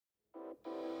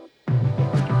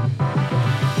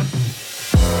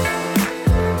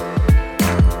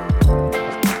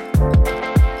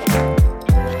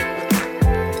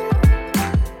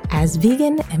As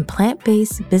vegan and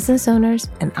plant-based business owners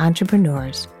and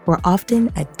entrepreneurs, we're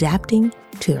often adapting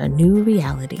to our new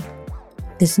reality.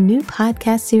 This new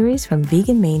podcast series from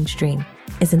Vegan Mainstream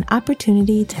is an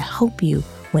opportunity to help you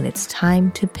when it's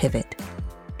time to pivot.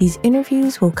 These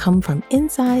interviews will come from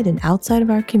inside and outside of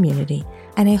our community,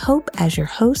 and I hope as your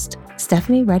host,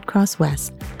 Stephanie Red Cross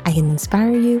West, I can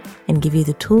inspire you and give you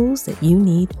the tools that you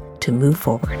need to move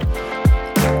forward.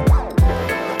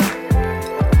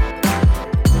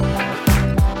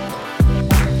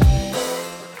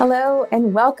 Hello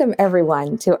and welcome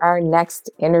everyone to our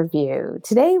next interview.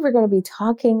 Today we're going to be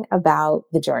talking about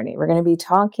the journey. We're going to be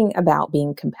talking about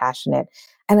being compassionate.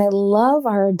 And I love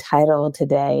our title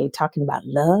today, talking about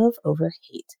love over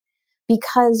hate.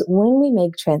 Because when we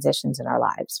make transitions in our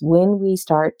lives, when we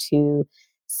start to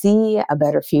see a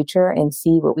better future and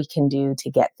see what we can do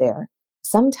to get there,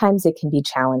 sometimes it can be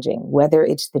challenging, whether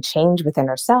it's the change within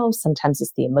ourselves, sometimes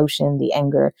it's the emotion, the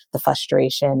anger, the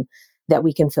frustration that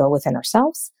we can feel within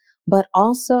ourselves, but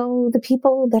also the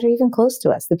people that are even close to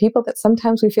us, the people that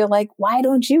sometimes we feel like, why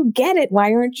don't you get it?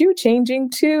 Why aren't you changing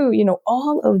too?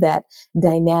 All of that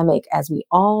dynamic as we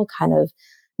all kind of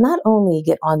not only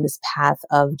get on this path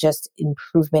of just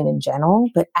improvement in general,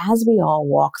 but as we all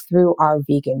walk through our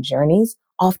vegan journeys,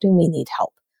 often we need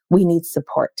help. We need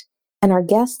support. And our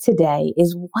guest today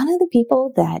is one of the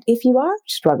people that if you are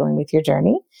struggling with your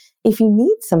journey, if you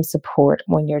need some support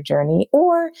on your journey,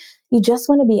 or you just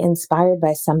want to be inspired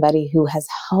by somebody who has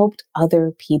helped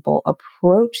other people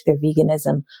approach their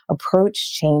veganism,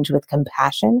 approach change with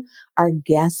compassion, our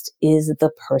guest is the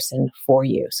person for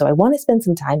you. So I want to spend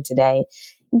some time today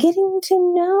getting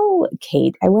to know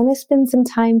Kate. I want to spend some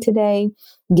time today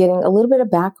getting a little bit of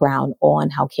background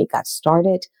on how Kate got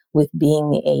started with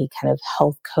being a kind of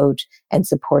health coach and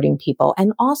supporting people.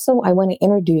 And also, I want to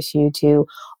introduce you to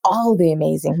all the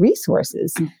amazing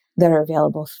resources that are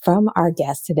available from our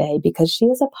guest today, because she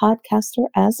is a podcaster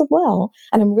as well.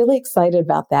 And I'm really excited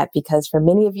about that because for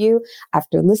many of you,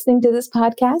 after listening to this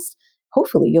podcast,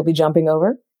 hopefully you'll be jumping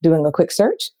over, doing a quick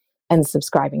search and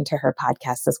subscribing to her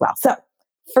podcast as well. So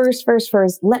first,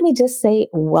 let me just say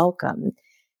welcome.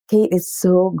 Kate, it's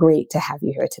so great to have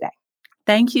you here today.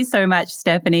 Thank you so much,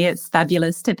 Stephanie. It's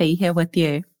fabulous to be here with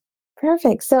you.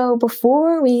 Perfect. So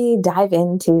before we dive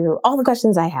into all the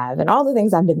questions I have and all the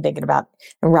things I've been thinking about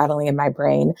and rattling in my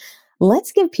brain,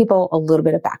 let's give people a little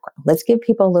bit of background. Let's give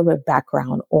people a little bit of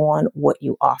background on what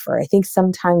you offer. I think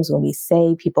sometimes when we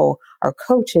say people are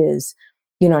coaches,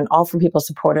 and offer people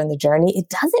support on the journey, it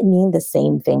doesn't mean the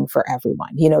same thing for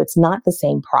everyone. It's not the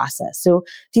same process. So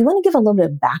do you want to give a little bit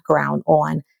of background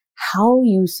on how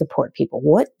you support people?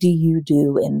 What do you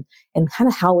do and kind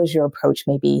of how is your approach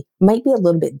might be a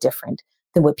little bit different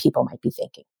than what people might be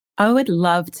thinking? I would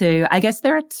love to. I guess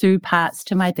there are two parts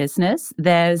to my business.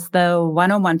 There's the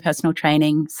one-on-one personal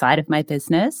training side of my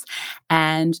business.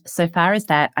 And so far as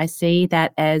that, I see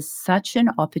that as such an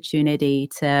opportunity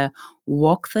to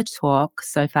walk the talk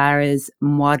so far as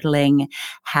modeling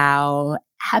how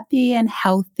happy and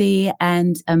healthy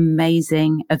and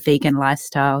amazing a vegan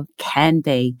lifestyle can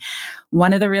be.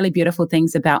 One of the really beautiful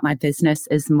things about my business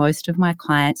is most of my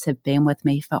clients have been with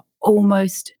me for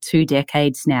almost 2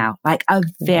 decades now, like a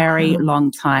very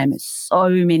long time. So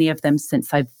many of them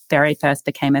since I very first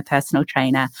became a personal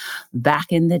trainer back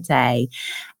in the day.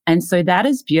 And so that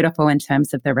is beautiful in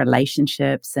terms of the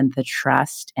relationships and the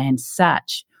trust and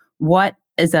such. What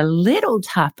is a little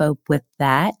tougher with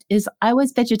that is I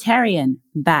was vegetarian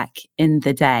back in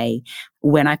the day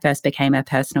when I first became a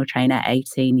personal trainer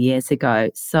 18 years ago.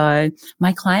 So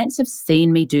my clients have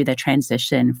seen me do the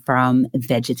transition from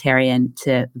vegetarian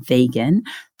to vegan.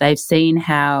 They've seen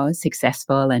how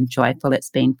successful and joyful it's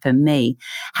been for me.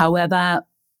 However,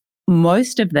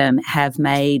 most of them have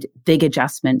made big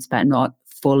adjustments, but not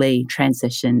fully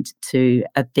transitioned to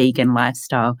a vegan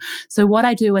lifestyle. So what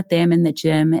I do with them in the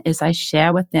gym is I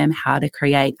share with them how to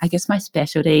create, I guess my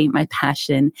specialty, my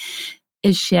passion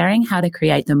is sharing how to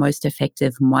create the most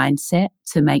effective mindset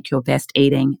to make your best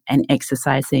eating and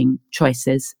exercising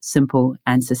choices simple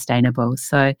and sustainable.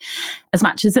 So as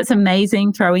much as it's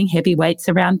amazing throwing heavy weights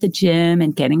around the gym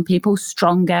and getting people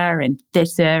stronger and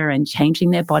fitter and changing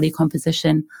their body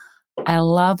composition, I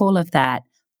love all of that.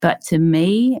 But to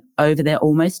me, over the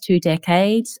almost 2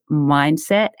 decades,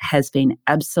 mindset has been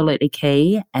absolutely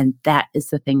key. And that is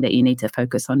the thing that you need to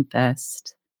focus on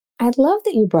first. I love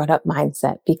that you brought up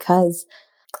mindset because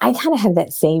I kind of have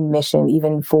that same mission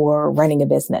even for running a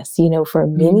business. For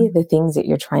many of the things that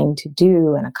you're trying to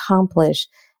do and accomplish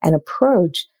and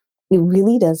approach, it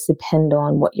really does depend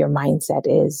on what your mindset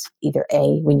is, either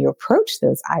A, when you approach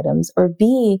those items, or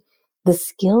B, the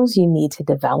skills you need to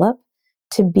develop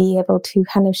to be able to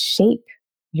kind of shape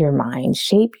your mind,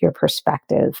 shape your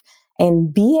perspective,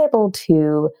 and be able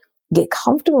to get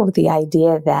comfortable with the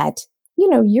idea that,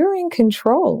 you're in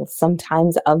control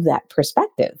sometimes of that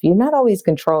perspective. You're not always in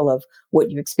control of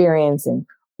what you experience and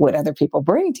what other people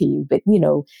bring to you, but,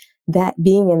 that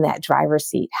being in that driver's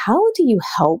seat, how do you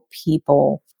help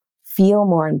people feel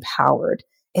more empowered,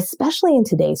 especially in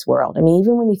today's world? I mean,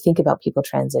 even when you think about people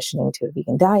transitioning to a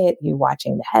vegan diet, you're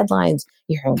watching the headlines,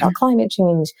 you're hearing about climate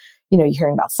change, you're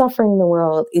hearing about suffering in the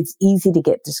world. It's easy to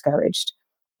get discouraged.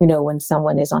 When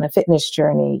someone is on a fitness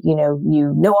journey,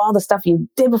 all the stuff you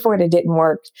did before it didn't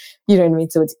work. You know what I mean?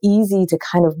 So it's easy to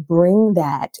kind of bring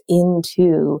that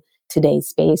into today's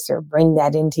space or bring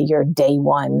that into your day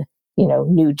one,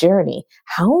 new journey.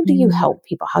 How do you help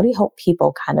people? How do you help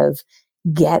people kind of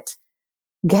get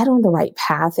on the right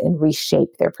path and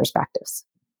reshape their perspectives?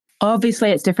 Obviously,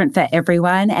 it's different for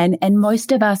everyone. And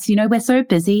most of us, we're so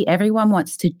busy. Everyone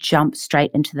wants to jump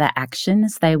straight into the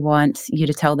actions. They want you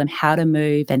to tell them how to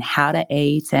move and how to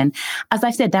eat. And as I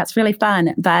said, that's really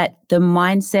fun. But the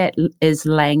mindset is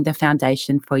laying the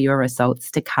foundation for your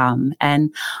results to come.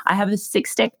 And I have a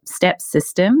 6-step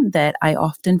system that I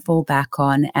often fall back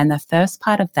on. And the first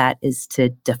part of that is to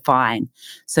define.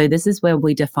 So this is where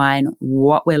we define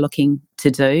what we're looking to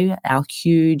do, our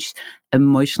huge,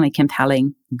 emotionally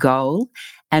compelling goal.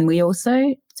 And we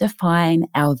also define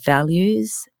our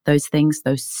values, those things,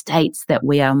 those states that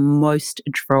we are most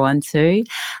drawn to.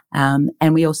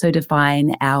 And we also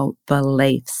define our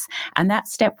beliefs. And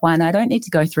that's step 1. I don't need to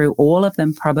go through all of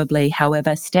them probably.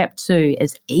 However, step 2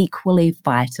 is equally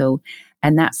vital.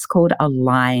 And that's called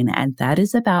align. And that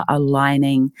is about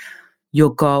aligning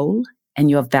your goal and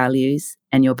your values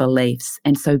and your beliefs.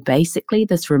 And so basically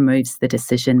this removes the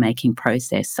decision-making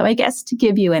process. So I guess to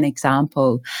give you an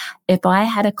example, if I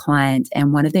had a client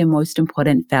and one of their most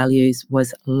important values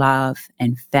was love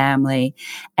and family,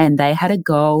 and they had a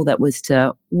goal that was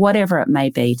to, whatever it may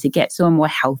be, to get to a more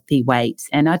healthy weight,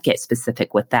 and I'd get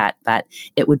specific with that, but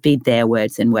it would be their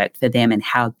words and work for them and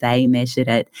how they measured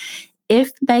it.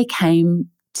 If they came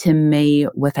to me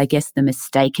with, I guess, the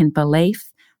mistaken belief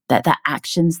that the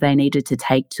actions they needed to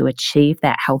take to achieve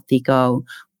that healthy goal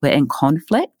were in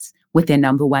conflict with their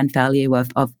number one value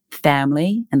of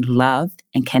family and love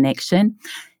and connection,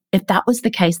 if that was the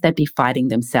case, they'd be fighting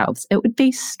themselves. It would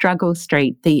be struggle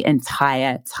street the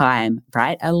entire time,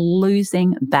 right? A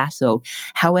losing battle.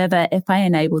 However, if I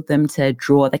enabled them to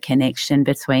draw the connection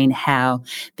between how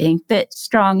being fit,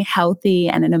 strong, healthy,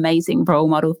 and an amazing role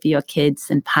model for your kids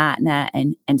and partner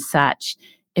and such,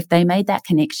 if they made that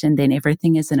connection, then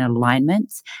everything is in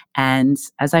alignment. And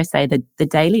as I say, the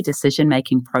daily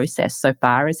decision-making process, so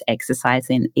far as exercise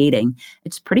and eating,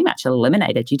 it's pretty much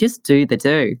eliminated. You just do the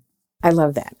do. I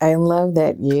love that. I love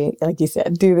that you, like you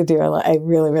said, do the do. I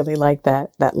really, really like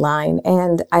that line.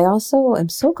 And I also am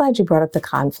so glad you brought up the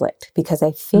conflict, because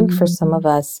I think for some of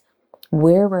us,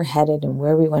 where we're headed and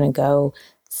where we want to go,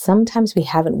 sometimes we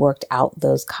haven't worked out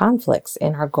those conflicts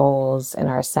in our goals and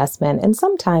our assessment, and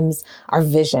sometimes our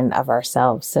vision of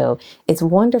ourselves. So it's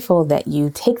wonderful that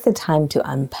you take the time to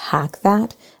unpack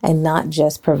that and not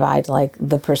just provide like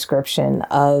the prescription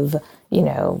of,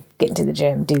 get into the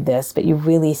gym, do this, but you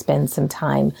really spend some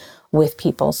time with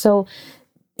people. So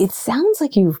it sounds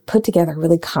like you've put together a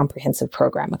really comprehensive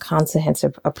program, a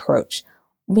comprehensive approach.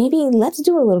 Maybe let's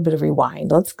do a little bit of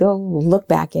rewind. Let's go look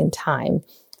back in time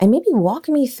and maybe walk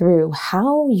me through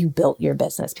how you built your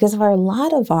business. Because for a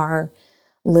lot of our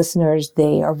listeners,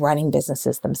 they are running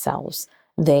businesses themselves.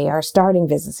 They are starting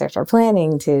businesses or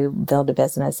planning to build a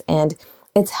business. And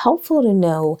it's helpful to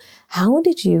know, how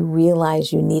did you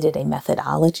realize you needed a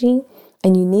methodology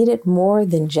and you needed more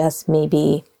than just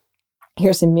maybe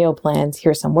here's some meal plans,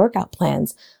 here's some workout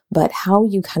plans, but how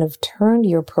you kind of turned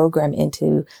your program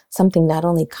into something not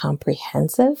only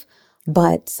comprehensive,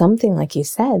 but something, like you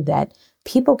said, that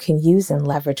people can use and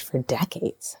leverage for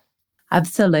decades.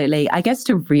 Absolutely. I guess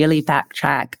to really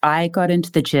backtrack, I got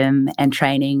into the gym and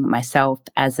training myself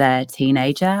as a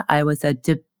teenager. I was a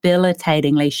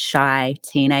debilitatingly shy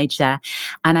teenager,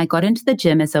 and I got into the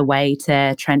gym as a way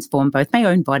to transform both my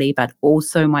own body, but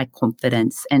also my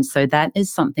confidence. And so that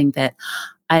is something that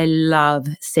I love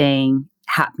seeing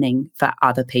happening for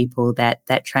other people,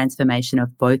 that transformation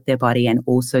of both their body and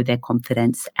also their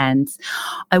confidence. And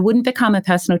I wouldn't become a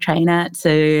personal trainer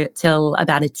till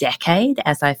about a decade,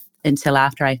 until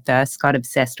after I first got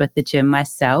obsessed with the gym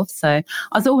myself. So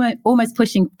I was almost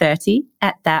pushing 30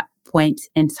 at that point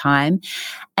in time.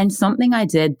 And something I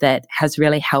did that has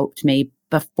really helped me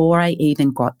before I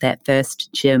even got that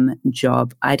first gym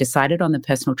job, I decided on the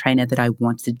personal trainer that I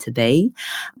wanted to be.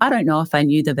 I don't know if I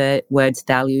knew the words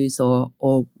values or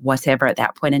whatever at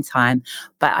that point in time,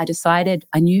 but I decided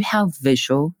I knew how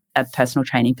visual a personal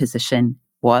training position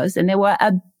was. And there were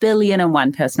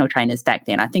 1,000,000,001 personal trainers back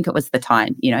then. I think it was the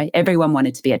time, everyone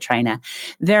wanted to be a trainer.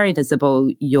 Very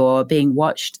visible. You're being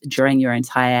watched during your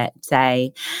entire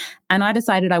day. And I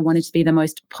decided I wanted to be the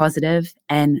most positive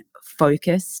and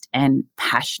focused and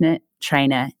passionate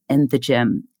trainer in the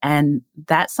gym. And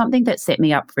that's something that set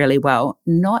me up really well,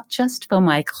 not just for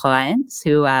my clients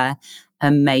who are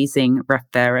amazing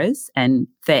referrers. And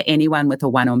for anyone with a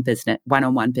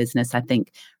one-on-one business, I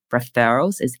think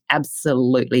referrals is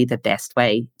absolutely the best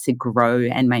way to grow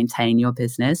and maintain your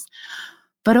business.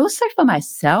 But also for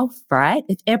myself, right?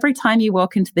 If every time you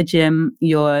walk into the gym,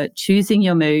 you're choosing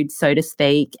your mood, so to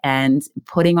speak, and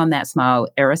putting on that smile,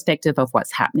 irrespective of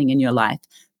what's happening in your life,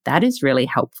 that is really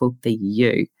helpful for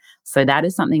you. So that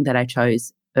is something that I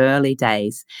chose early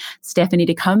days. Stephanie,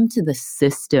 to come to the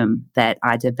system that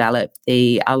I developed,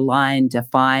 the align,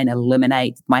 define,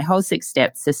 eliminate, my whole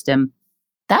 6-step system,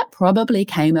 that probably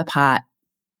came about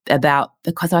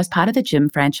because I was part of the gym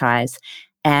franchise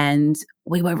and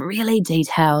we were really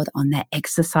detailed on the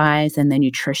exercise and the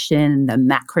nutrition, the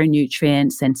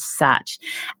macronutrients and such.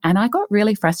 And I got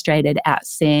really frustrated at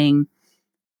seeing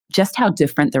just how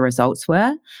different the results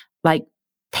were. Like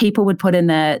people would put in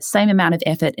the same amount of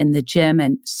effort in the gym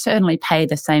and certainly pay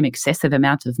the same excessive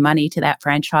amount of money to that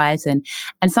franchise. And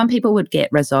some people would get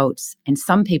results and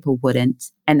some people wouldn't.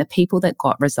 And the people that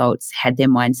got results had their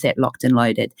mindset locked and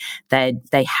loaded.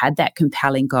 They had that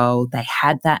compelling goal. They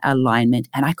had that alignment.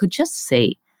 And I could just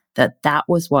see that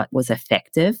was what was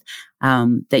effective,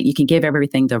 that you can give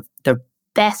everything the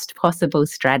best possible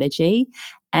strategy.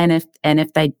 And if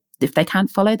they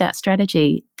can't follow that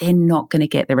strategy, they're not going to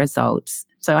get the results.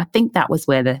 So I think that was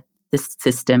where the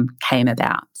system came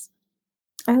about.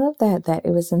 I love that it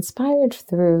was inspired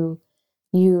through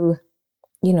you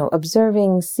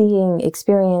observing, seeing,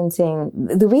 experiencing.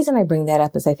 The reason I bring that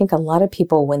up is I think a lot of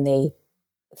people, when they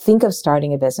think of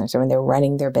starting a business or when they're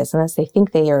running their business, they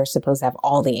think they are supposed to have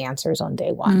all the answers on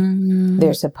day one. Mm-hmm.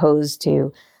 They're supposed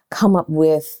to come up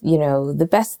with, the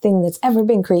best thing that's ever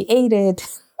been created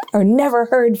or never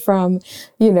heard from,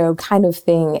 kind of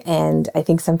thing. And I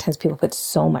think sometimes people put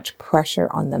so much pressure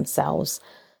on themselves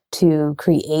to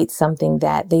create something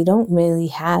that they don't really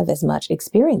have as much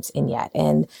experience in yet.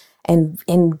 And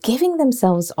giving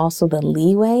themselves also the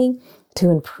leeway to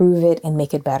improve it and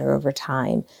make it better over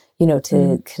time,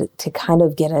 to kind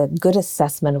of get a good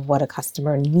assessment of what a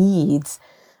customer needs.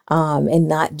 And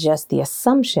not just the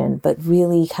assumption, but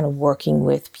really kind of working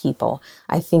with people,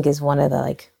 I think is one of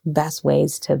the best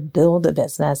ways to build a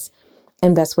business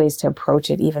and best ways to approach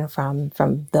it, even from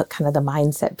the kind of the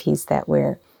mindset piece that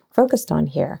we're focused on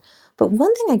here. But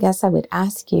one thing I guess I would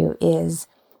ask you is,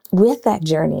 with that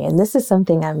journey, and this is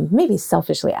something I'm maybe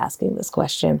selfishly asking this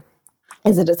question,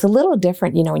 is that it's a little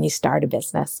different, when you start a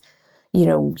business,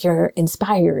 you're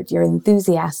inspired, you're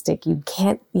enthusiastic, you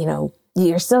can't,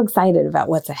 you're so excited about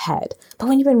what's ahead. But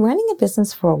when you've been running a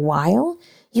business for a while,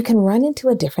 you can run into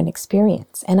a different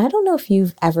experience. And I don't know if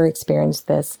you've ever experienced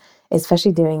this,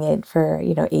 especially doing it for,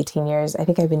 18 years. I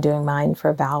think I've been doing mine for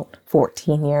about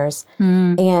 14 years.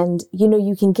 And,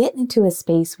 you can get into a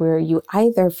space where you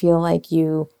either feel like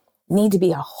you need to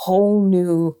be a whole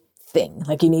new thing,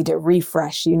 like you need to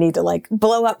refresh, you need to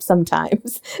blow up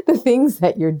sometimes the things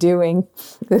that you're doing,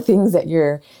 the things that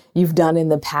you've done in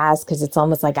the past, because it's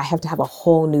almost like I have to have a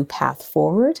whole new path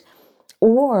forward.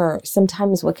 Or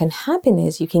sometimes what can happen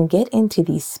is you can get into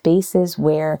these spaces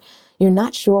where you're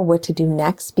not sure what to do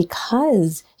next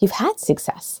because you've had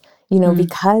success,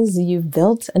 because you've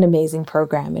built an amazing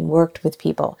program and worked with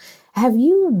people. Have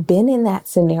you been in that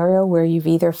scenario where you've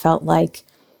either felt like,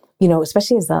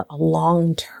 especially as a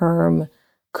long-term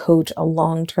coach, a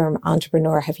long-term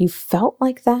entrepreneur, have you felt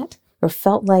like that, or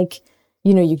felt like,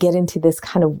 you get into this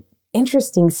kind of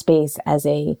interesting space as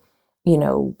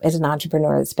as an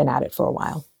entrepreneur that's been at it for a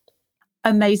while?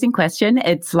 Amazing question.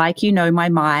 It's like, my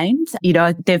mind.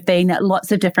 There've been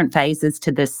lots of different phases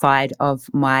to this side of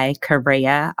my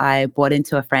career. I bought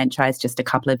into a franchise just a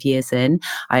couple of years in.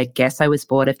 I guess I was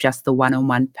bored of just the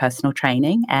one-on-one personal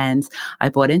training, and I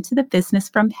bought into the business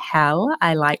from hell,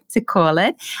 I like to call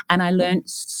it. And I learned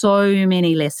so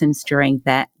many lessons during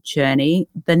that journey.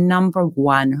 The number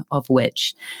one of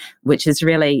which has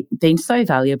really been so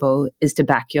valuable, is to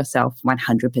back yourself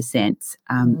 100%.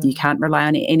 You can't rely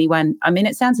on anyone. I mean,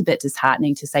 it sounds a bit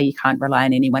disheartening to say you can't rely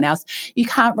on anyone else. You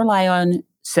can't rely on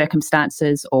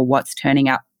circumstances or what's turning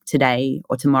up today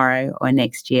or tomorrow or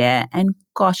next year. And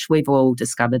gosh, we've all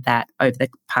discovered that over the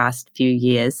past few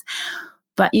years.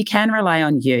 But you can rely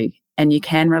on you, and you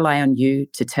can rely on you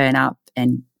to turn up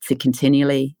and to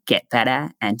continually get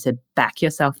better and to back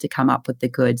yourself to come up with the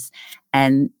goods.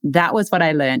 And that was what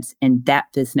I learned in that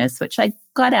business, which I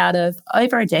got out of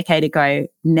over a decade ago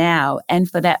now. And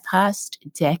for that past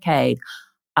decade,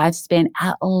 I've spent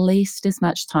at least as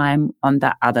much time on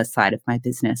the other side of my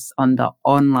business, on the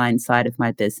online side of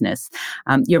my business.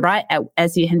 You're right.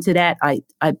 As you hinted at, I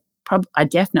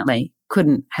definitely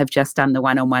couldn't have just done the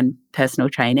one-on-one personal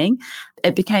training.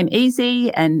 It became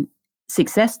easy and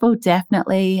successful,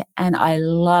 definitely. And I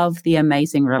love the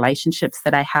amazing relationships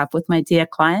that I have with my dear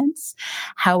clients.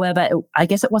 However, I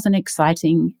guess it wasn't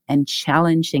exciting and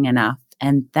challenging enough.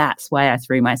 And that's why I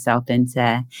threw myself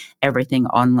into everything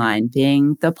online,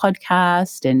 being the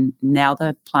podcast and now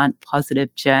the Plant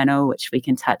Positive Journal, which we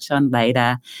can touch on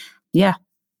later. Yeah.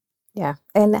 Yeah.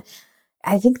 And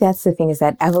I think that's the thing, is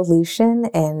that evolution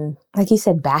and, like you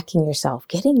said, backing yourself,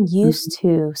 getting used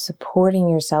to supporting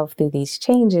yourself through these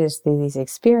changes, through these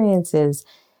experiences,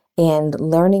 and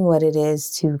learning what it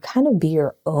is to kind of be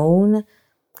your own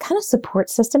kind of support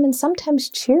system and sometimes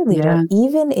cheerleader,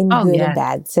 even in good and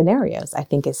bad scenarios, I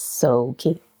think is so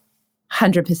key.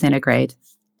 100% agreed.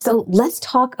 So let's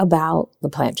talk about the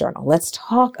Plant Journal. Let's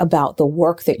talk about the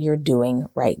work that you're doing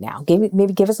right now.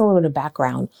 Maybe give us a little bit of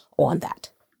background on that.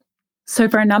 So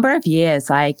for a number of years,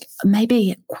 like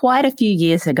maybe quite a few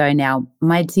years ago now,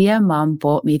 my dear mum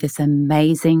bought me this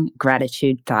amazing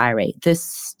gratitude diary, this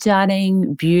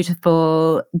stunning,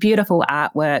 beautiful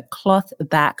artwork,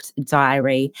 cloth-backed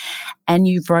diary. And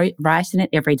you write in it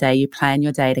every day. You plan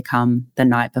your day to come the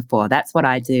night before. That's what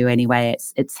I do anyway.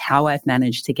 It's how I've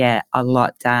managed to get a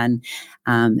lot done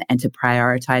and to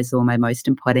prioritize all my most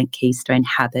important keystone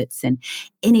habits. And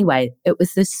anyway, it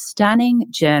was this stunning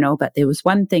journal, but there was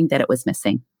one thing that it was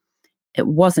missing. It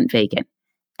wasn't vegan.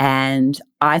 And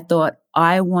I thought,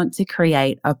 I want to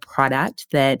create a product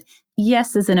that,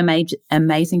 yes, is an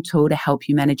amazing tool to help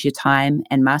you manage your time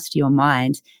and master your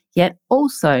mind, yet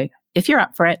also, if you're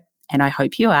up for it, and I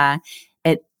hope you are,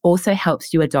 it also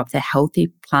helps you adopt a healthy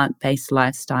plant-based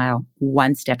lifestyle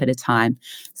one step at a time.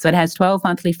 So it has 12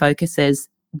 monthly focuses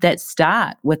that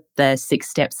start with the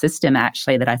 6-step system,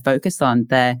 actually, that I focus on: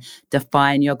 the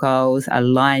define your goals,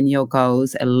 align your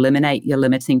goals, eliminate your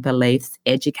limiting beliefs,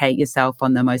 educate yourself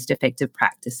on the most effective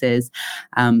practices,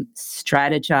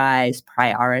 strategize,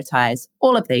 prioritize,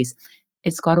 all of these.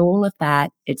 It's got all of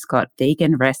that. It's got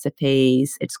vegan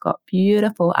recipes. It's got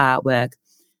beautiful artwork.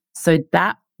 So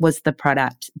that was the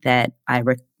product that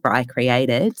I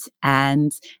created.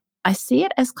 And I see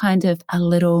it as kind of a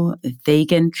little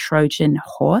vegan Trojan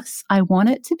horse. I want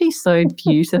it to be so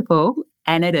beautiful,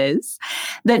 and it is,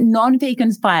 that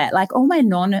non-vegans buy it. Like all my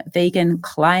non-vegan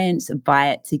clients buy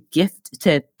it to gift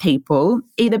to people,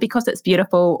 either because it's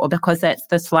beautiful or because it's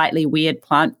the slightly weird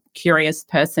plant curious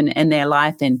person in their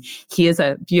life, and here's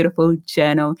a beautiful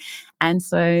journal. And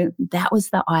so that was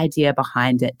the idea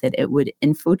behind it, that it would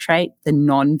infiltrate the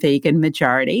non-vegan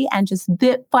majority, and just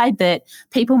bit by bit,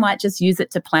 people might just use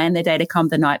it to plan their day to come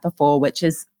the night before, which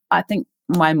is, I think,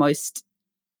 my most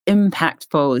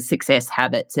impactful success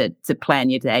habit, to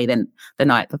plan your day the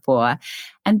night before.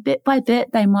 And bit by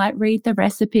bit, they might read the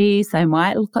recipes, they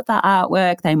might look at the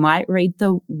artwork, they might read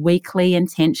the weekly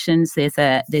intentions. There's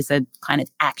a kind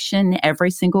of action every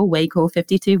single week, or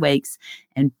 52 weeks.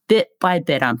 And bit by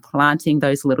bit, I'm planting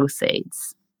those little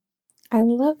seeds. I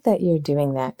love that you're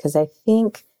doing that, because I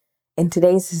think in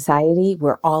today's society,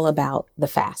 we're all about the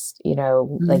fast.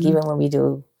 Like even when we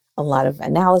do a lot of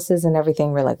analysis and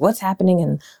everything, we're like, what's happening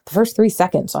in the first 3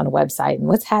 seconds on a website, and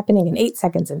what's happening in 8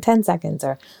 seconds and 10 seconds,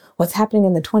 or what's happening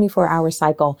in the 24-hour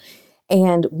cycle.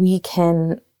 And we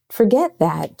can forget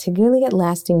that to really get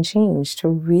lasting change, to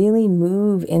really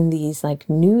move in these like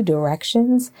new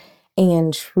directions,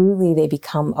 and truly they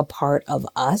become a part of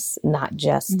us, not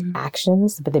just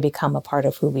actions, but they become a part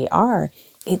of who we are.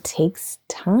 It takes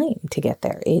time to get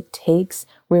there. It takes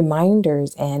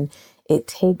reminders, and it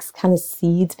takes kind of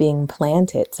seeds being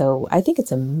planted. So I think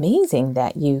it's amazing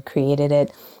that you created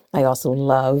it. I also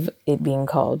love it being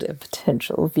called a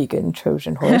potential vegan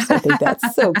Trojan horse. I think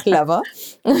that's so clever.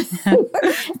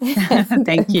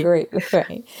 Thank you. Great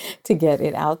way to get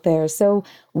it out there. So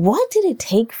what did it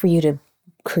take for you to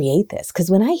create this?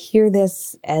 Because when I hear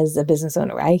this as a business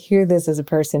owner, I hear this as a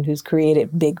person who's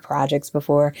created big projects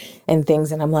before and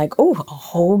things, and I'm like, oh, a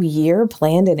whole year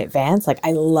planned in advance. Like,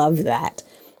 I love that.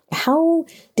 How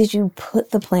did you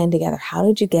put the plan together? How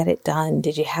did you get it done?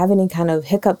 Did you have any kind of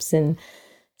hiccups and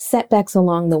setbacks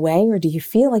along the way? Or do you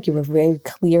feel like you were very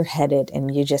clear-headed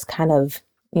and you just kind of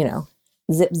you know,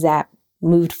 zip zap,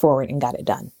 moved forward and got it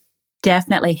done?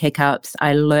 Definitely hiccups.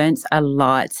 I learned a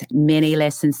lot, many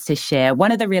lessons to share.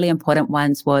 One of the really important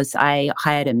ones was I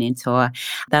hired a mentor,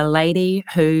 the lady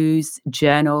whose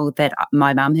journal that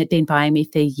my mum had been buying me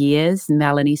for years,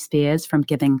 Melanie Spears from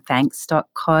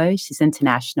givingthanks.co. She's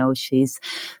international. She's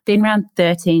been around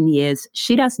 13 years.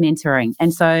 She does mentoring.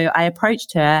 And so I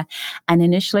approached her, and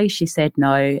initially she said,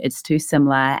 no, it's too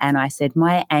similar. And I said,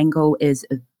 my angle is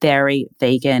very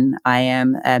vegan. I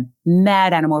am a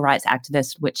mad animal rights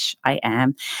activist, which I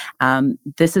am.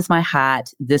 This is my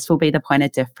heart. This will be the point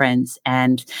of difference.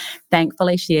 And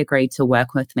thankfully, she agreed to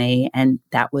work with me. And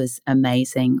that was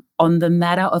amazing. On the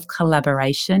matter of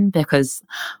collaboration, because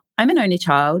I'm an only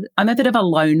child. I'm a bit of a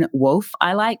lone wolf.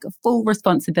 I like full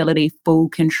responsibility, full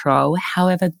control.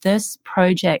 However, this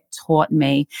project taught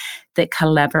me that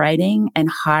collaborating and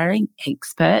hiring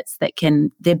experts that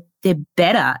they're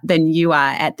better than you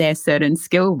are at their certain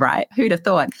skill, right? Who'd have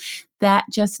thought? That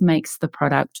just makes the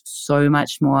product so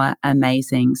much more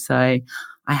amazing. So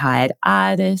I hired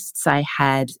artists. I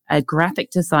had a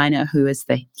graphic designer who is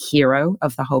the hero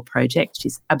of the whole project.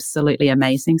 She's absolutely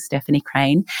amazing, Stephanie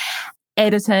Crane.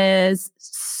 Editors,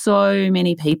 so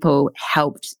many people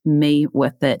helped me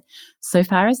with it. So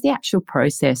far as the actual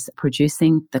process,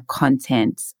 producing the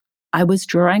content, I was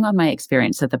drawing on my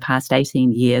experience of the past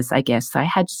 18 years, I guess. I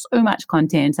had so much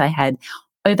content. I had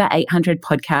over 800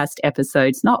 podcast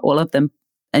episodes, not all of them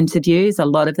interviews. A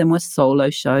lot of them were solo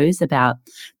shows about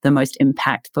the most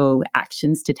impactful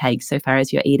actions to take so far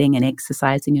as your eating and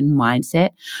exercising and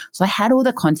mindset. So I had all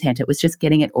the content. It was just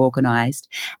getting it organized.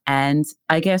 And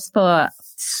I guess for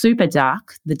super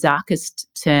dark, the darkest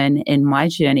turn in my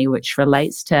journey, which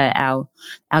relates to our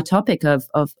topic of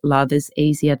love is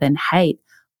easier than hate,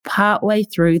 partway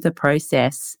through the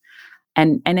process.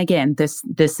 And again, this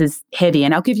is heavy.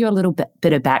 And I'll give you a little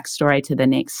bit of backstory to the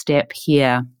next step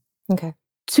here. Okay.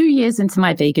 2 years into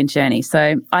my vegan journey.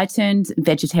 So I turned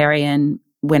vegetarian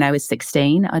when I was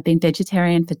 16. I've been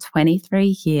vegetarian for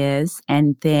 23 years.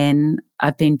 And then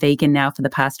I've been vegan now for the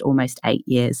past almost 8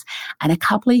 years. And a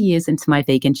couple of years into my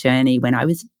vegan journey, when I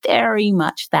was very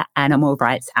much that animal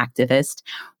rights activist,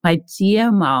 my dear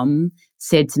mum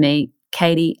said to me,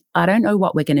 Katie, I don't know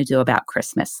what we're going to do about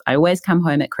Christmas. I always come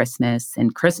home at Christmas,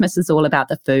 and Christmas is all about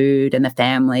the food and the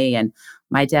family. And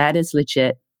my dad is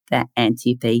legit the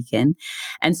anti-vegan.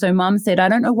 And so mum said, I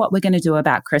don't know what we're going to do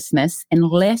about Christmas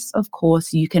unless, of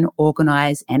course, you can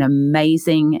organize an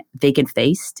amazing vegan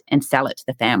feast and sell it to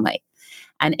the family.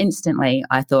 And instantly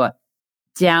I thought,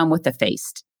 down with the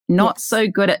feast. Not so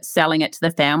good at selling it to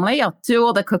the family. I'll do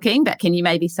all the cooking, but can you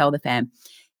maybe sell the fam?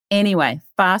 Anyway,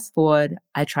 fast forward,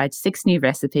 I tried 6 new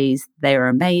recipes. They were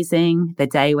amazing. The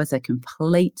day was a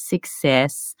complete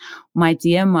success. My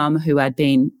dear mum, who I'd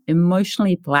been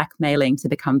emotionally blackmailing to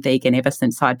become vegan ever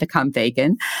since I'd become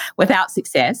vegan without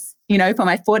success, for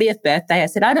my 40th birthday, I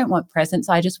said, I don't want presents.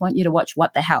 I just want you to watch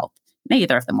What the Health.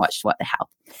 Neither of them watched What the Health.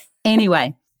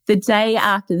 Anyway, the day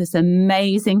after this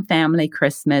amazing family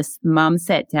Christmas, mum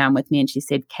sat down with me and she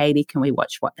said, Katie, can we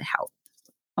watch What the Health?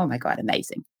 Oh my God,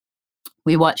 amazing.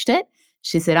 We watched it.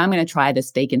 She said, I'm going to try this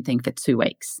vegan thing for 2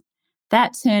 weeks.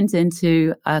 That turned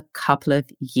into a couple of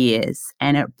years,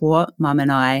 and it brought mum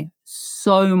and I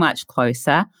so much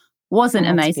closer. Wasn't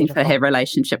amazing for her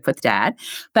relationship with dad,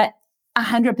 but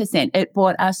 100%. It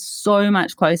brought us so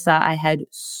much closer. I had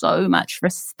so much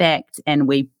respect, and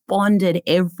we bonded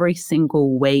every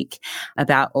single week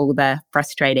about all the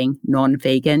frustrating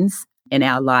non-vegans in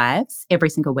our lives every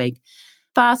single week.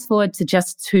 Fast forward to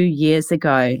just 2 years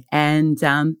ago, and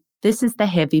this is the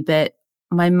heavy bit.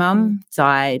 My mum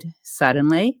died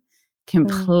suddenly,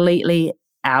 completely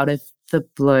out of the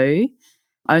blue.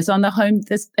 I was on the home,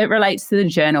 it relates to the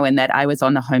journal in that I was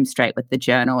on the home straight with the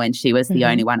journal, and she was the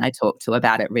only one I talked to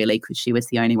about it, really, because she was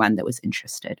the only one that was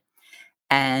interested.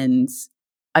 And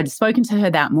I'd spoken to her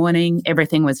that morning.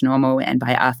 Everything was normal, and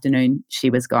by afternoon, she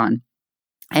was gone.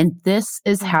 And this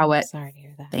is how it... Sorry to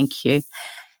hear that. Thank you.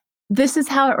 This is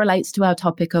how it relates to our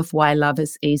topic of why love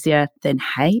is easier than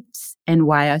hate and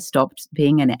why I stopped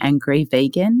being an angry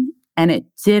vegan. And it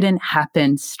didn't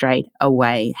happen straight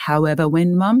away. However,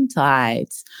 when mum died,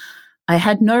 I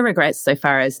had no regrets so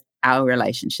far as our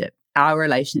relationship. Our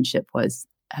relationship was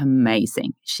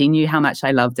amazing. She knew how much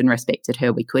I loved and respected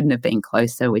her. We couldn't have been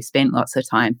closer. We spent lots of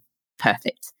time.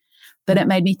 Perfect. But it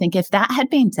made me think, if that had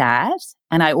been dad,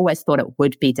 and I always thought it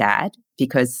would be dad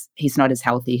because he's not as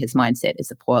healthy, his mindset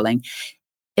is appalling.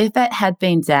 If it had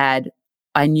been dad,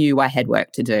 I knew I had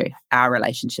work to do. Our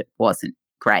relationship wasn't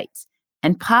great.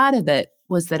 And part of it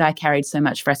was that I carried so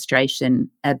much frustration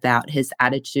about his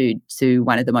attitude to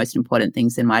one of the most important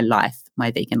things in my life,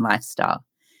 my vegan lifestyle.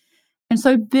 And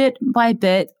so bit by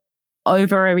bit,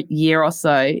 over a year or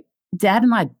so, Dad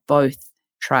and I both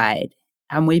tried,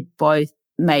 and we both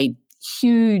made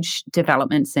huge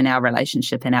developments in our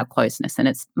relationship and our closeness, and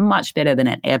it's much better than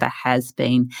it ever has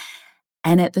been.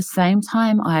 And at the same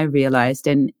time, I realized,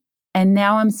 and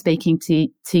now I'm speaking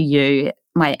to you,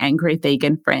 my angry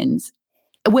vegan friends,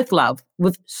 with love,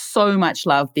 with so much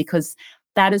love, because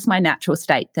that is my natural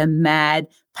state, the mad,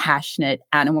 passionate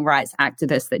animal rights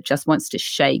activist that just wants to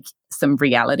shake some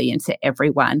reality into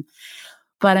everyone.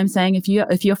 But I'm saying if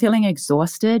you're feeling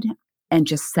exhausted and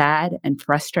just sad and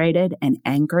frustrated and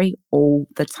angry all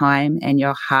the time, and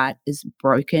your heart is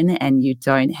broken and you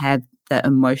don't have the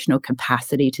emotional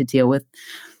capacity to deal with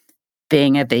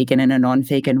being a vegan in a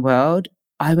non-vegan world,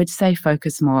 I would say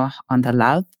focus more on the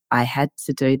love. I had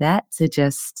to do that, to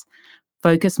just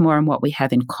focus more on what we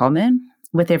have in common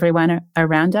with everyone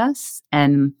around us.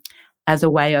 And as a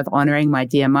way of honoring my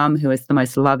dear mum, who is the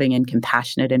most loving and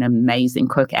compassionate and amazing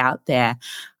cook out there,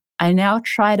 I now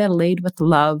try to lead with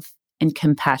love and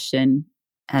compassion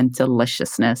and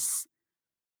deliciousness.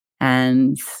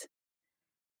 And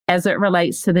as it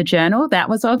relates to the journal, that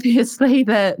was obviously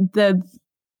the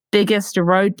biggest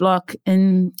roadblock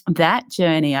in that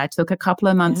journey. I took a couple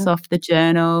of months off the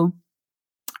journal.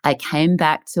 I came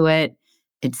back to it.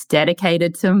 It's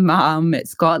dedicated to Mum.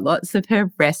 It's got lots of her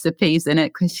recipes in it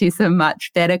because she's a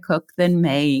much better cook than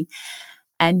me.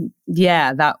 And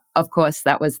yeah, that, of course,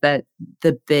 that was the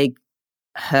big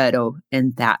hurdle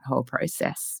in that whole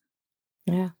process.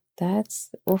 Yeah,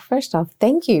 well, first off,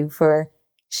 thank you for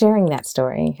sharing that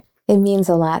story. It means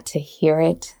a lot to hear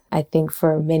it, I think,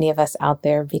 for many of us out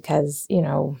there, because,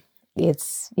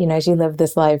 it's, as you live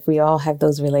this life, we all have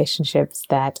those relationships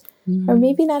that are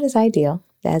maybe not as ideal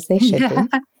as they should be.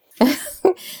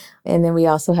 And then we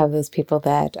also have those people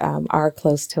that are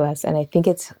close to us. And I think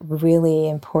it's really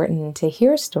important to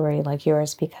hear a story like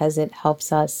yours, because it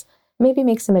helps us maybe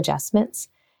make some adjustments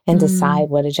and decide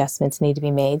what adjustments need to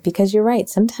be made. Because you're right,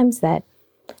 sometimes that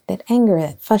anger,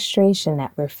 that frustration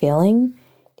that we're feeling,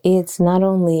 it's not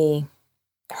only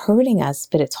hurting us,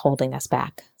 but it's holding us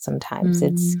back sometimes.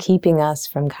 It's keeping us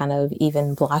from kind of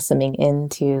even blossoming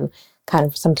into kind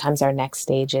of sometimes our next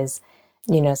stages.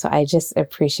 So I just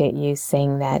appreciate you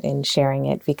saying that and sharing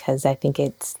it, because I think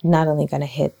it's not only going to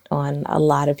hit on a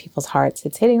lot of people's hearts,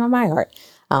 it's hitting on my heart.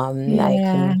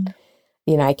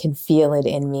 I can feel it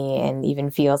in me, and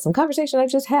even feel some conversation I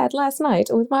just had last night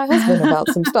with my husband about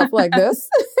some stuff like this.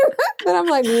 That I'm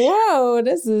like, whoa,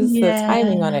 this is the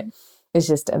timing on it. It's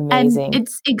just amazing. And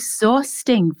it's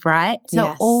exhausting, right?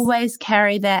 To always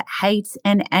carry that hate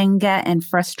and anger and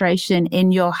frustration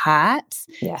in your heart,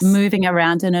 moving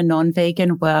around in a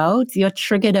non-vegan world. You're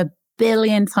triggered a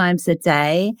billion times a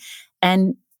day.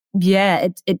 And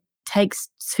it takes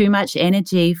too much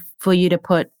energy for you to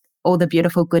put all the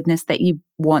beautiful goodness that you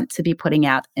want to be putting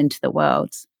out into the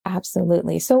world.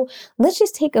 Absolutely. So let's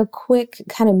just take a quick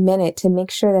kind of minute to make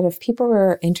sure that if people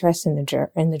are interested in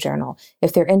the journal,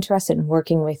 if they're interested in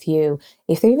working with you,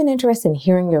 if they're even interested in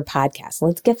hearing your podcast,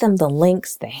 let's get them the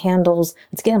links, the handles.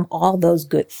 Let's get them all those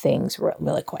good things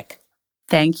really quick.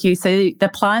 Thank you. So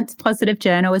the Plant Positive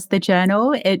Journal is the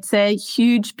journal. It's a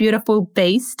huge, beautiful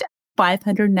beast.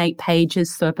 508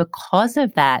 pages. So because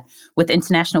of that, with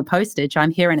international postage,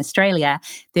 I'm here in Australia,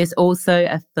 there's also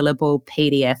a fillable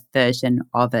PDF version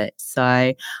of it.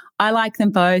 So I like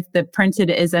them both. The printed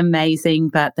is amazing,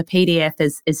 but the PDF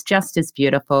is just as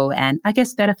beautiful, and I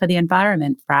guess better for the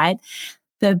environment, right?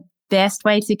 The best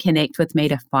way to connect with me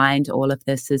to find all of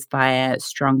this is via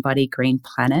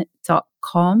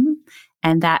strongbodygreenplanet.com.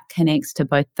 And that connects to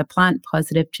both the Plant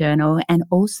Positive Journal and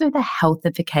also the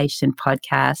Healthification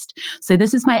podcast. So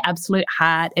this is my absolute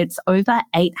heart. It's over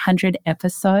 800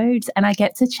 episodes, and I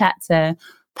get to chat to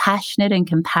passionate and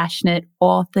compassionate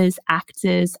authors,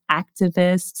 actors,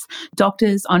 activists,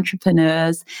 doctors,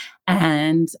 entrepreneurs,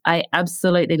 and I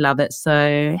absolutely love it.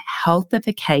 So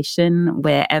Healthification,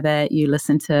 wherever you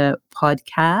listen to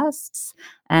podcasts,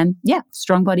 and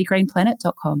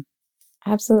strongbodygreenplanet.com.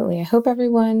 Absolutely. I hope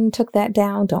everyone took that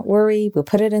down. Don't worry. We'll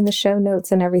put it in the show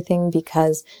notes and everything,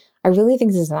 because I really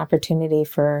think this is an opportunity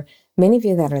for many of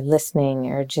you that are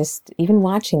listening or just even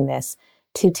watching this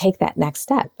to take that next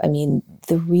step. I mean,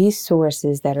 the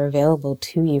resources that are available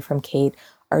to you from Kate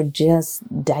are just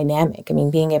dynamic. I mean,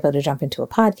 being able to jump into a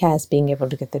podcast, being able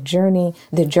to get the journal,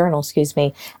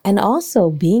 and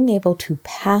also being able to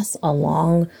pass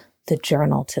along the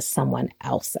journal to someone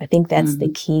else. I think that's the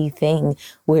key thing,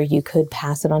 where you could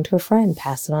pass it on to a friend,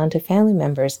 pass it on to family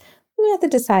members, You have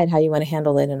to decide how you want to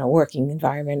handle it in a working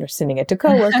environment or sending it to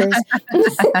coworkers.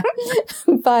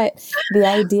 But the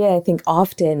idea, I think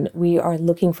often we are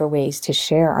looking for ways to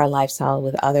share our lifestyle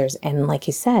with others. And like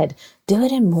you said, do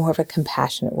it in more of a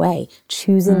compassionate way.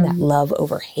 Choosing that love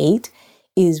over hate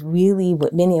is really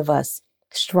what many of us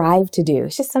strive to do.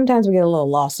 It's just sometimes we get a little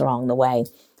lost along the way.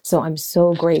 So I'm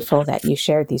so grateful that you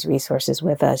shared these resources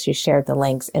with us. You shared the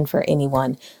links. And for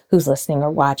anyone who's listening or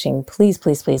watching, please,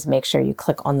 please, please make sure you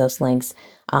click on those links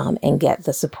and get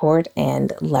the support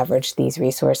and leverage these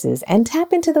resources and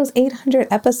tap into those 800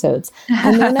 episodes.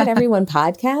 I know not everyone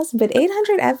podcasts, but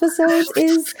 800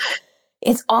 episodes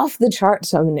it's off the charts.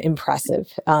 So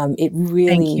impressive. It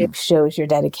really shows your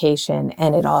dedication,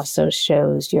 and it also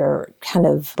shows your kind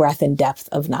of breadth and depth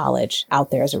of knowledge out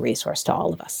there as a resource to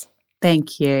all of us.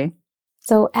 Thank you.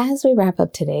 So as we wrap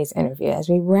up today's interview, as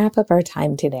we wrap up our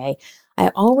time today, I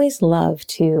always love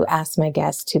to ask my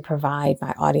guests to provide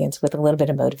my audience with a little bit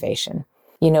of motivation.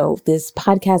 You know, this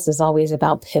podcast is always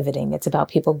about pivoting. It's about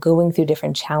people going through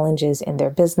different challenges in their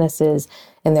businesses,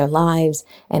 in their lives,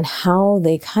 and how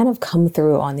they kind of come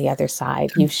through on the other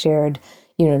side. You've shared,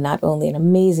 not only an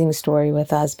amazing story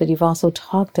with us, but you've also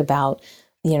talked about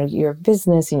your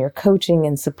business and your coaching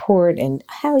and support and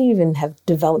how you even have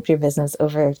developed your business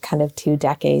over kind of 2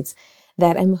 decades,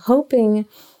 that I'm hoping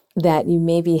that you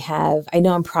maybe have. I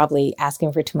know I'm probably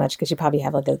asking for too much because you probably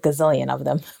have like a gazillion of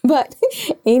them, but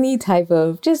any type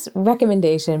of just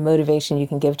recommendation, motivation you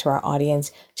can give to our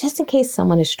audience, just in case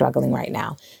someone is struggling right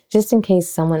now, just in case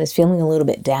someone is feeling a little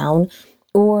bit down,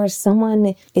 or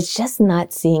someone is just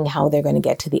not seeing how they're going to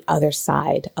get to the other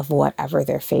side of whatever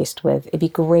they're faced with. It'd be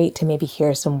great to maybe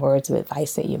hear some words of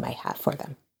advice that you might have for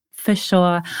them. For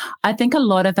sure. I think a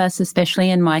lot of us, especially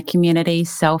in my community,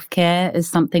 self-care is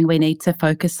something we need to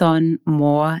focus on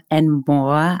more and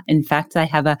more. In fact, I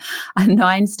have a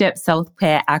 9-step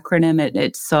self-care acronym.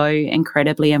 It's so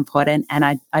incredibly important, and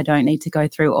I don't need to go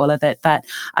through all of it. But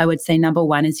I would say number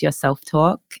 1 is your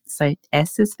self-talk. So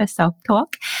S is for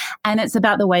self-talk. And it's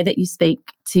about the way that you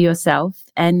speak to yourself.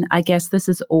 And I guess this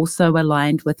is also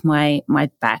aligned with my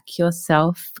back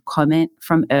yourself comment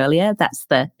from earlier. That's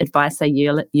the advice I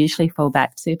usually fall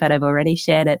back to, but I've already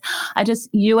shared it.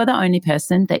 You are the only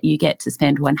person that you get to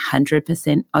spend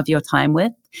 100% of your time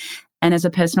with. And as a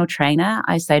personal trainer,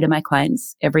 I say to my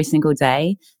clients every single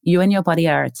day, you and your body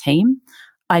are a team.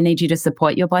 I need you to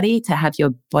support your body, to have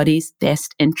your body's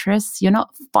best interests. You're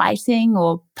not fighting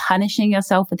or punishing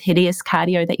yourself with hideous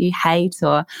cardio that you hate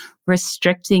or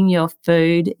restricting your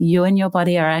food. You and your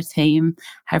body are a team.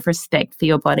 Have respect for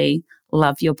your body,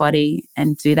 love your body,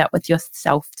 and do that with your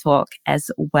self-talk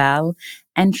as well.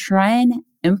 And try and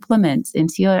implement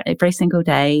into your every single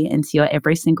day, into your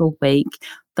every single week,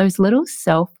 those little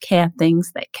self-care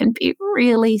things that can be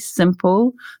really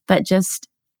simple, but just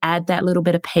add that little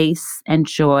bit of peace and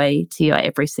joy to your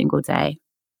every single day.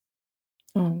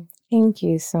 Thank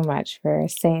you so much for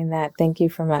saying that. Thank you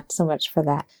so much for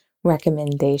that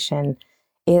recommendation.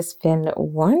 It's been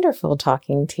wonderful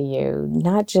talking to you,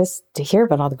 not just to hear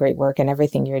about all the great work and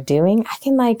everything you're doing. I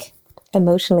can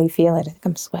emotionally feel it. I think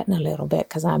I'm sweating a little bit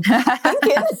because I'm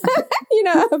thinking,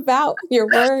 about your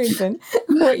words and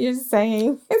what you're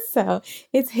saying. So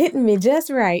it's hitting me just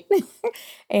right.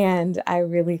 And I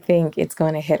really think it's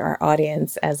going to hit our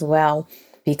audience as well,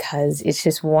 because it's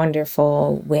just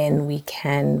wonderful when we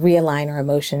can realign our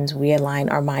emotions,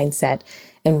 realign our mindset,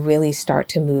 and really start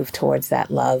to move towards that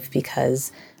love,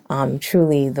 because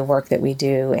truly the work that we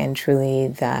do, and truly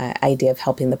the idea of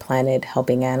helping the planet,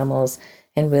 helping animals,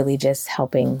 and really just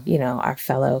helping, our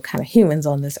fellow kind of humans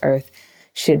on this earth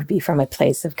should be from a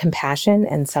place of compassion.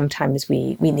 And sometimes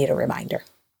we need a reminder.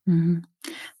 Mm-hmm.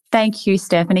 Thank you,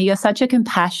 Stephanie. You're such a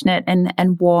compassionate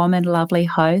and warm and lovely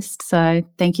host. So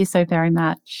thank you so very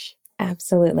much.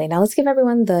 Absolutely. Now let's give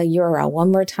everyone the URL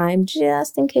one more time,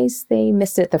 just in case they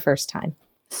missed it the first time.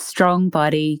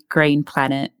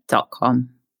 StrongBodyGreenPlanet.com.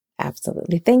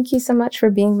 Absolutely. Thank you so much for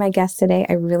being my guest today.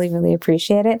 I really, really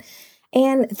appreciate it.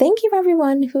 And thank you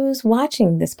everyone who's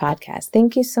watching this podcast.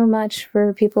 Thank you so much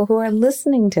for people who are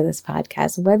listening to this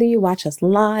podcast, whether you watch us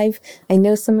live. I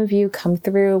know some of you come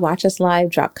through, watch us live,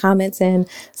 drop comments in.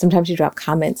 Sometimes you drop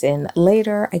comments in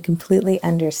later. I completely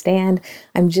understand.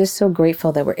 I'm just so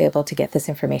grateful that we're able to get this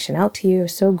information out to you.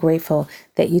 So grateful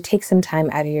that you take some time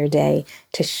out of your day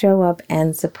to show up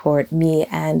and support me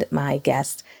and my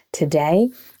guest today.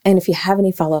 And if you have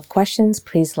any follow-up questions,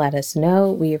 please let us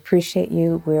know. We appreciate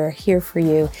you. We're here for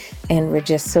you. And we're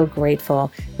just so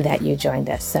grateful that you joined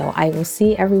us. So I will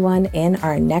see everyone in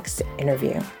our next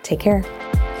interview. Take care.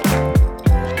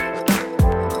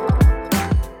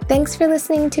 Thanks for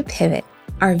listening to Pivot.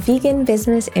 our Vegan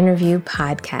Business Interview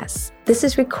podcast. This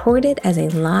is recorded as a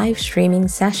live streaming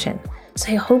session,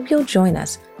 so I hope you'll join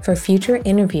us for future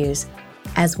interviews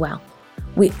as well.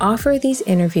 We offer these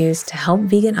interviews to help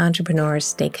vegan entrepreneurs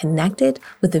stay connected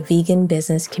with the vegan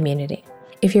business community.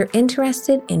 If you're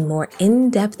interested in more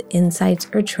in-depth insights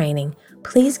or training,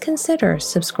 please consider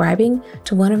subscribing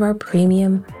to one of our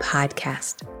premium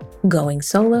podcasts, Going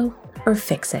Solo or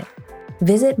Fix It.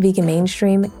 Visit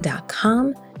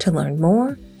veganmainstream.com to learn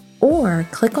more or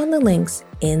click on the links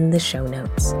in the show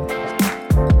notes.